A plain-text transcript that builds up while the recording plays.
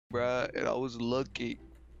bruh, and I was lucky.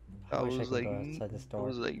 I wish I was could like, go outside this I door.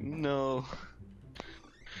 was like, no.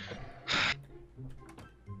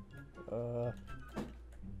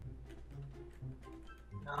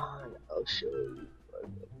 I'll show you.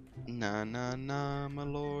 Nah, nah, nah, my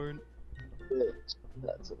lord.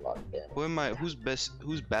 That's a lot. Yeah. Who am I? Who's best?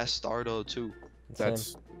 Who's Bastardo too? It's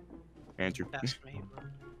That's him. Andrew. That's me, bro.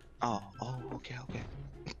 Oh, okay, okay.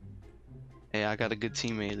 Hey, I got a good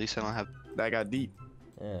teammate. At least I don't have. That got deep.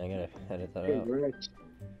 Yeah, I gotta edit that Hey, out. Rich.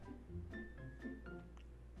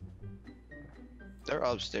 They're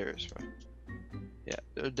upstairs, bro. Yeah,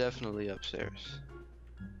 they're definitely upstairs.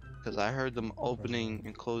 Cause I heard them opening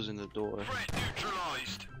and closing the door.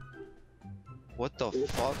 What the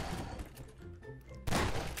fuck?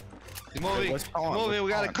 Moving, what's on? moving.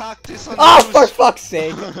 We What's gotta on? cock this on. Oh, for fuck's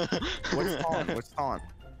sake! What's on? What's on?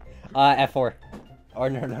 F4. Or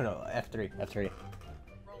no, F3. F3.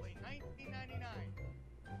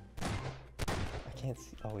 I can't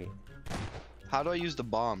see. Oh wait. How do I use the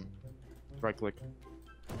bomb? Right click.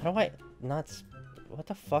 How do I not? What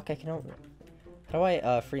the fuck? I can't. How do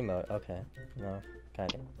I free mode? Okay. No.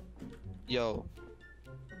 Kinda. Yo.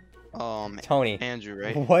 Tony. Andrew,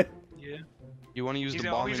 right? What? Yeah. You want to use He's the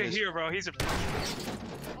a, bomb? he's in a this... hero, bro. He's a.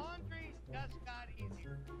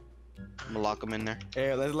 I'm gonna lock him in there.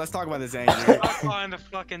 Hey, let's talk about this, Andrew. Fuck on the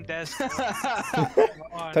fucking desk.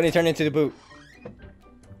 Tony, turn into the boot.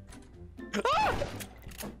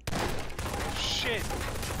 Shit.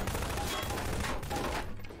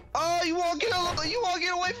 Oh, you won't get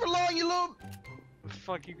away for long, you little.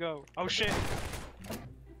 Fuck you go. Oh shit.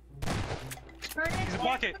 He's a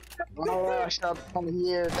bucket. Oh, stop coming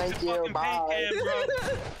here. Thank He's a you. fucking paint Bye.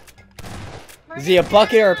 can, bro. Is he a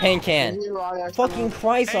bucket or a paint can? Here I am. Fucking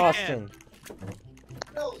Christ, Paint Austin.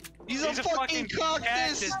 He's a fucking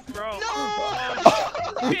cactus. cactus, bro.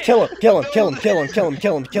 No! Kill him, kill him, kill him, kill him, kill him,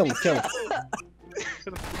 kill him, kill him, kill him.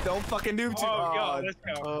 Don't fucking noob too. Oh, yo, let's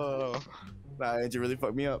go. Nah, Andrew really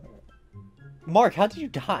fucked me up. Mark, how did you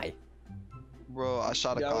die? Bro, I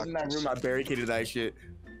shot a Yeah, I was in that cactus. room. I barricaded that shit.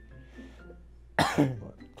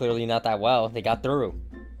 Clearly not that well. They got through.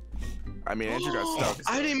 I mean, Andrew got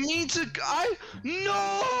stuck. I didn't mean to. I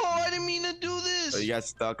didn't mean to do this. So you got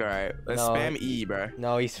stuck. All right. Let's No. spam E, bro.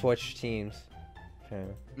 No, he switched teams. Okay.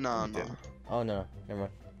 No, no. Oh no, never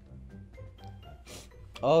mind.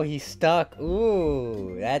 Oh, he's stuck.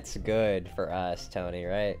 Ooh, that's good for us, Tony,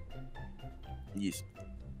 right? Yes.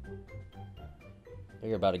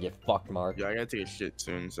 You're about to get fucked, Mark. Yeah, I gotta take a shit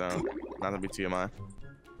soon, so not to be TMI.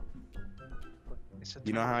 It's a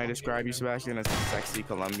You know how I describe you, Sebastian, as a sexy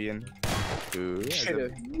Colombian who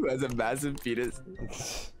has a massive penis?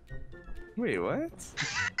 Wait, what?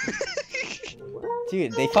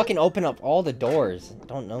 Dude, they fucking open up all the doors.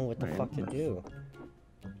 Don't know what the fuck to do.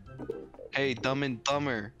 Hey, Dumb and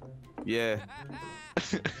Dumber. Yeah.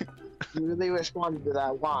 You really responded to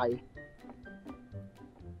that. Why?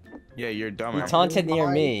 Yeah, you're He dumber. taunted near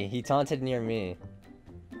me. He taunted near me.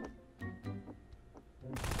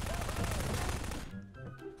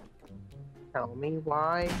 Tell me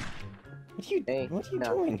why. What are you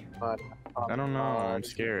doing? But, I don't know. I'm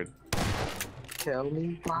scared. Tell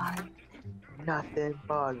me why. Nothing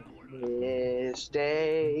but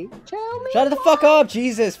mistake. Tell me. Shut the fuck up,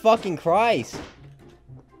 Jesus fucking Christ.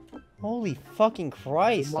 Holy fucking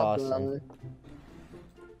Christ, Austin.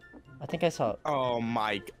 I think I saw. Oh,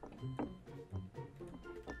 Mike.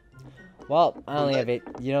 Well, I only have 8.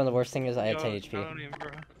 You know the worst thing is I have Yo, 10 HP. I don't even, bro.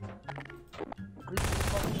 Are you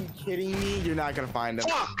fucking kidding me? You're not gonna find him.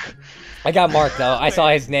 Fuck! I got Mark though. I saw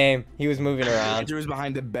his name. He was moving around. Andrew was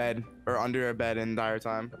behind the bed or under a bed the entire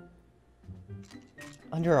time.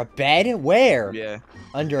 Under a bed? Where? Yeah.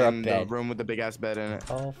 Under a In the bed. room with the big ass bed in it.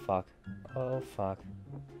 Oh fuck. Oh fuck.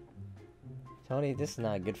 Tony, this is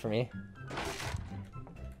not good for me.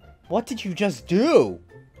 What did you just do?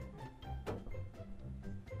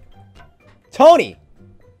 Tony!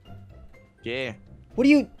 Yeah. What are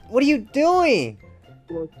you doing?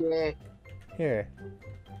 Okay. Here.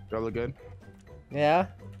 Do I look good? Yeah?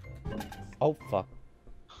 Oh fuck.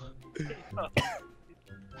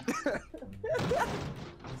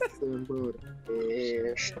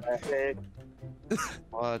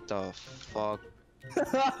 What the fuck?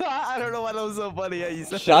 I don't know why that was so funny. Yeah, you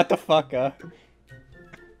said. Shut the fuck up.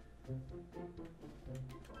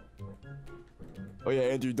 Oh yeah,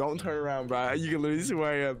 Andrew, don't turn around, bro. You can literally see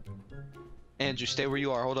where I am. Andrew, stay where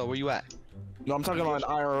you are. Hold on, where you at? No, I'm talking about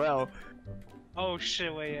IRL. Oh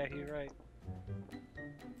shit, wait, yeah, you're right.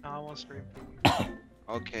 No, I won't scream.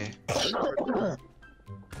 Okay.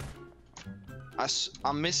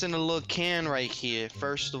 I'm missing a little can right here.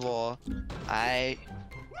 First of all,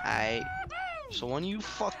 So one of you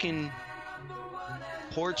fucking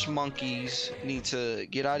porch monkeys need to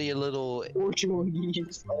get out of your little.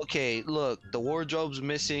 Portuguese. Okay, look, the wardrobe's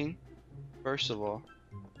missing. First of all.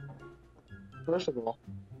 First of all.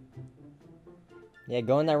 Yeah,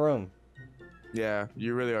 go in that room. Yeah,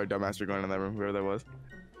 you really are a dumbass for going in that room, whoever that was.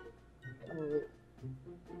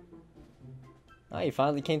 Oh, you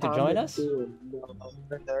finally came to join us?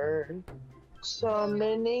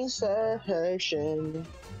 Summoning session.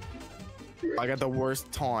 I got the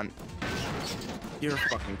worst taunt. You're a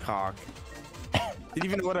fucking cock. Did you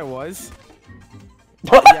even know what I was?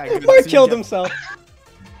 Yeah, Mark killed himself.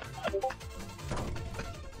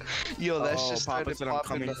 Yo, that's Oh, just Papa started said I'm popping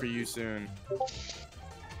coming up. for you soon.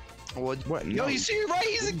 What? No. Yo, you see right?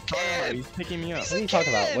 He's a kid. He's picking me up. What are you talking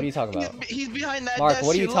about? What are you talking about? He's behind that Mark, desk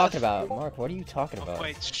what are you to your talking left. about? Mark, what are you talking Oh, about?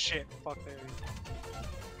 wait, shit. Fuck that.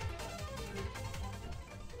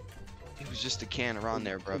 He was just a can around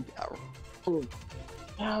there, bro.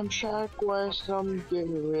 I'm Shark West, I'm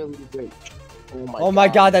getting really rich. Oh my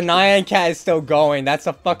god, the Nyan cat is still going. That's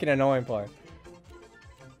the fucking annoying part.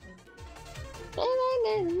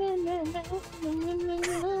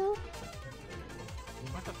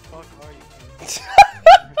 What the fuck are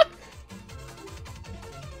you?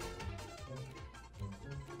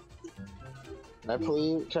 Can I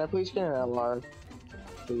please get an LR?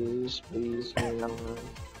 Please, please get an LR.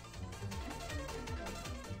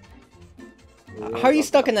 How are you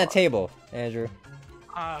stuck in that table, Andrew?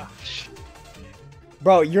 Ah, shit.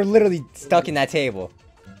 Bro, you're literally stuck in that table.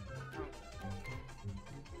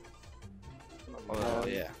 Oh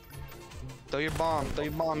yeah. Throw your bomb. Throw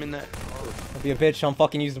your bomb in there. Don't be a bitch, don't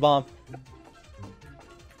fucking use the bomb.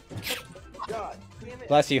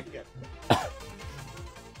 Bless you.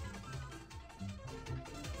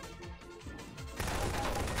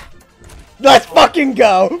 Let's fucking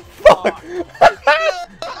go! Fuck!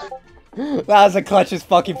 That was the clutchest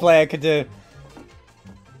fucking play I could do.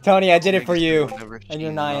 Tony, I did it for you. And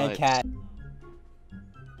your Nyan cat.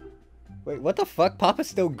 Wait, what the fuck? Papa's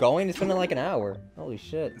still going? It's been like an hour. Holy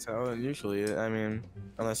shit. So usually, I mean,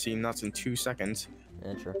 unless he nuts in 2 seconds.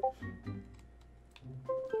 Yeah, true.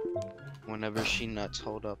 Whenever she nuts,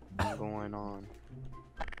 hold up. What's going on?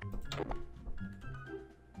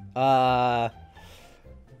 Oh,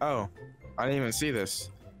 I didn't even see this.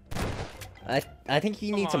 I think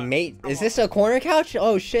you need to Come on, mate. come Is this a corner couch?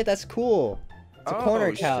 Oh shit, that's cool. It's a corner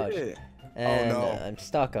Oh, couch. shit. And no. I'm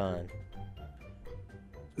stuck on.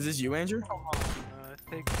 Is this you, Andrew? Come on,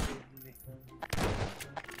 take it with me.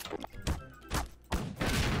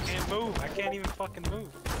 Can't move. I can't even fucking move.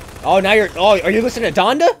 Oh, now you're. Oh, are you listening to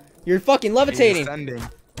Donda? You're fucking levitating. He's ascending.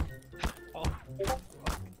 Oh,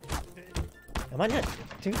 Am I not,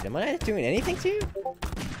 dude? Am I not doing anything to you?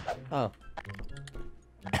 Oh,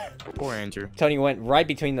 Poor Andrew. Tony went right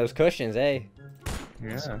between those cushions, eh?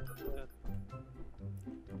 Yeah.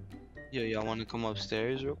 Yo, y'all want to come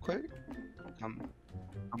upstairs real quick? Come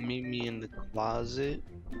meet me in the closet,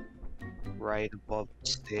 right above the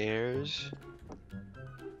stairs.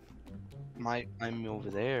 Might find me over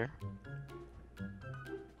there.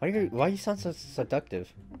 Why you sound so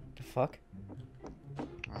seductive? The fuck?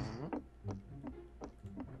 Uh-huh.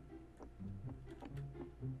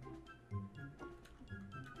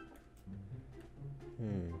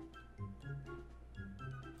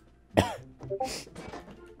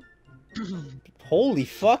 Holy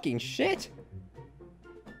fucking shit!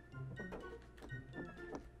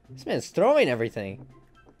 This man's throwing everything.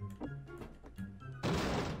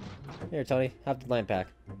 Here, Tony, have the lamp pack.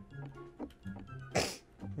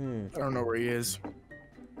 I don't know where he is.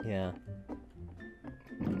 Yeah.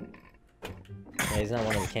 Yeah, he's not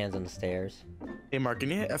one of the cans on the stairs. Hey, Mark, can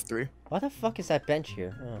you hit F3? Why the fuck is that bench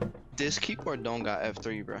here? Oh. This keyboard don't got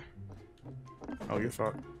F3, bro. Oh, you're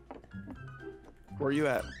fucked. Where are you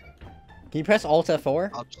at? Can you press Alt F4?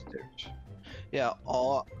 Upstairs. Yeah,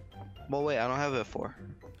 all. Well, wait, I don't have F4.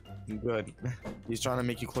 Good. He's trying to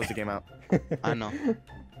make you close the game out. I know.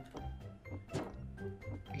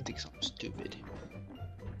 He thinks I'm stupid.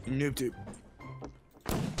 Noob tube.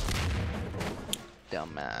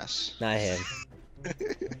 Dumbass. Not him.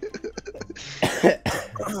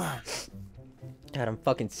 God, I'm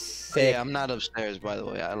fucking sick. Yeah, I'm not upstairs, by the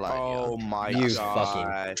way. I lied. Oh my You god.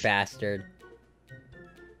 fucking bastard.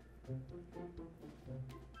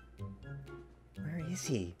 Where is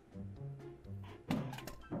he?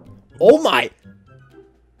 Oh my!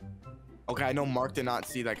 Okay, I know Mark did not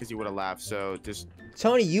see that because he would have laughed, so just...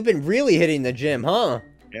 Tony, you've been really hitting the gym, huh?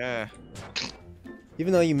 Yeah.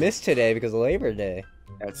 Even though you missed today because of Labor Day.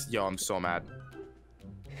 That's... Yo, I'm so mad.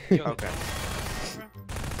 yo, Okay.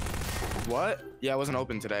 What? Yeah, it wasn't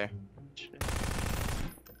open today.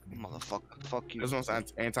 Motherfucker, fuck you. This was the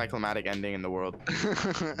most anticlimactic ending in the world.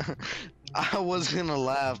 I was gonna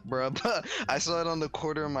laugh, bro, but I saw it on the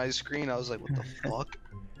corner of my screen. I was like, what the fuck?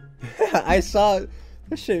 I saw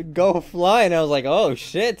this shit go flying. I was like, oh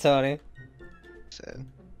shit, Tony. Sad.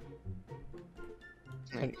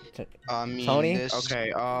 I mean, Tony? this...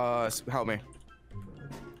 Okay, help me.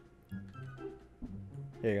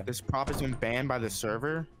 Here you go. This prop has been banned by the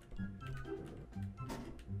server.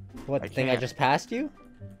 What, I the thing I can't. just passed you?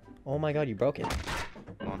 Oh my god, you broke it.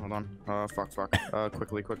 Hold on. Fuck.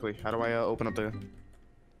 Quickly. How do I open up the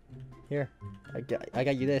Here. I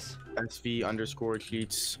got you this.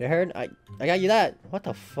 SV_cheats? You heard? I got you that. What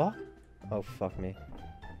the fuck? Oh, fuck me.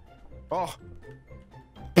 Oh,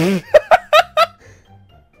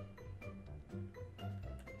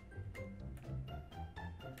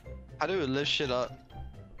 How do we lift shit up?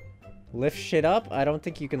 Lift shit up? I don't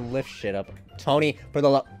think you can lift shit up. Tony, for the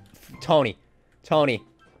love... Tony. Tony.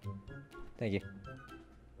 Thank you.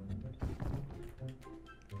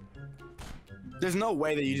 there's no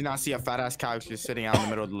way that you do not see a fat ass couch just sitting out in the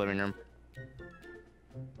middle of the living room.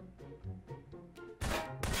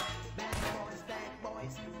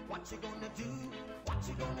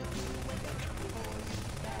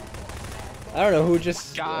 I don't know who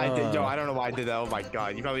just... God, yo, I don't know why I did that. Oh my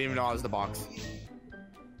god, you probably didn't even know I was the box.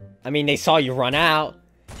 I mean, they saw you run out.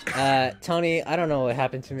 Tony, I don't know what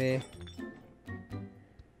happened to me.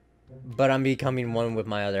 But I'm becoming one with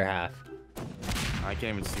my other half. I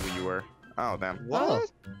can't even see what you were. Oh, damn. What? Oh.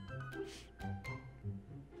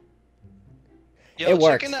 Yo, It check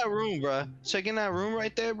works. in that room, bruh. Check in that room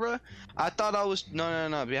right there, bruh. I thought I was...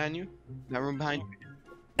 No. Behind you. That room behind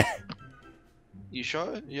you. You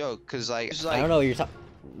sure? Yo, cause like... It's I like... don't know what you're talking...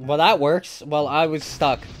 Well, that works. Well, I was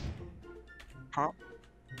stuck. Huh?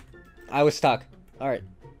 I was stuck. Alright.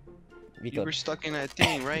 You were stuck in that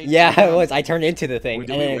thing, right? Yeah, I was. I turned into the thing. Did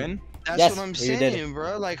and we then- win? That's Yes, what I'm you saying, did.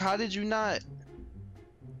 bro. Like, how did you not...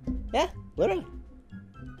 Yeah, literally.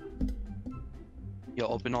 Yo,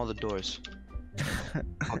 open all the doors.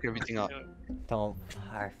 Fuck everything up. Don't.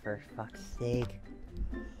 For fuck's sake.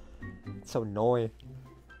 It's so annoying.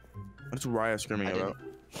 What's Raya screaming I about?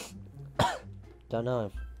 Don't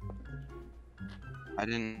know. I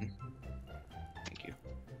didn't... Thank you.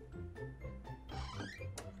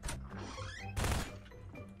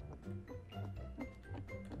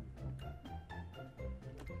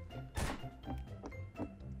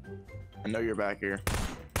 I know you're back here.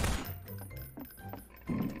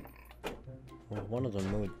 Well, one of them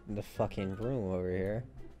moved the fucking room over here.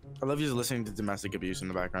 I love you just listening to domestic abuse in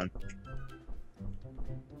the background.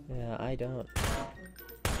 Yeah, I don't.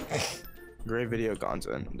 Great video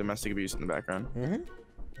content. Domestic abuse in the background. Mm-hmm.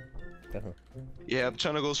 Definitely. Yeah, I'm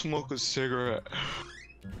trying to go smoke a cigarette.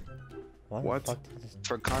 Why What? the fuck did this...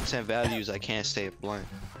 For content values, I can't stay blunt.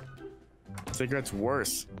 Cigarettes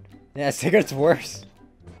worse. Yeah, cigarettes worse.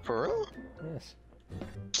 For real? Yes.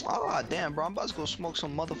 Ah, damn, bro. I'm about to go smoke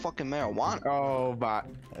some motherfucking marijuana. Oh, but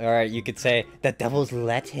Alright, you could say the devil's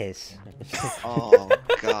lettuce. Oh,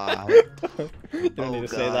 God. You don't need to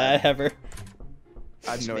say God. that ever.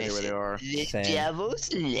 I have no idea where they are. The Same.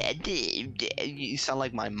 devil's lettuce. You sound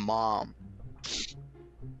like my mom.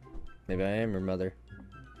 Maybe I am your mother.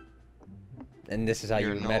 And this is how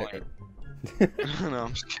You're you met annoying. her. No,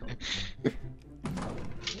 I'm just kidding.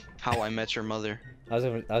 How I Met Your Mother. I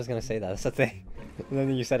was gonna say that. That's the thing. And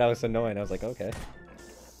then you said I was annoying. I was like, okay.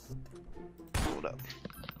 Hold up.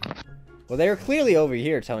 Well, they were clearly over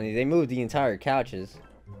here, Tony. They moved the entire couches.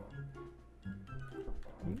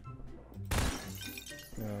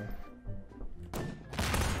 No.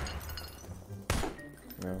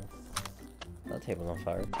 No. That table's on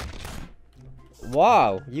fire.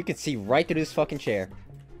 Wow! You can see right through this fucking chair.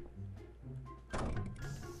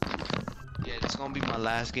 Yeah, it's gonna be my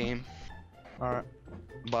last game, Alright.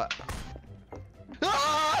 but...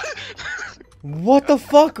 Ah! What the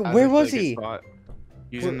fuck? Where was he?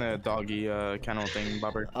 Using the doggy kennel thing,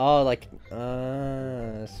 bubber. Oh, like,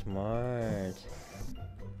 smart.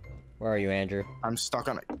 Where are you, Andrew? I'm stuck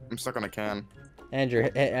on a can. Andrew,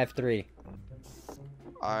 hit F3.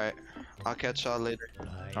 Alright, I'll catch y'all later.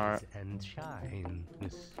 Rise Alright. and shine,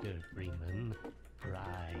 Mr. Freeman.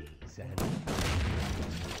 Rise and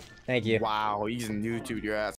Thank you. Wow, he's new to your ass.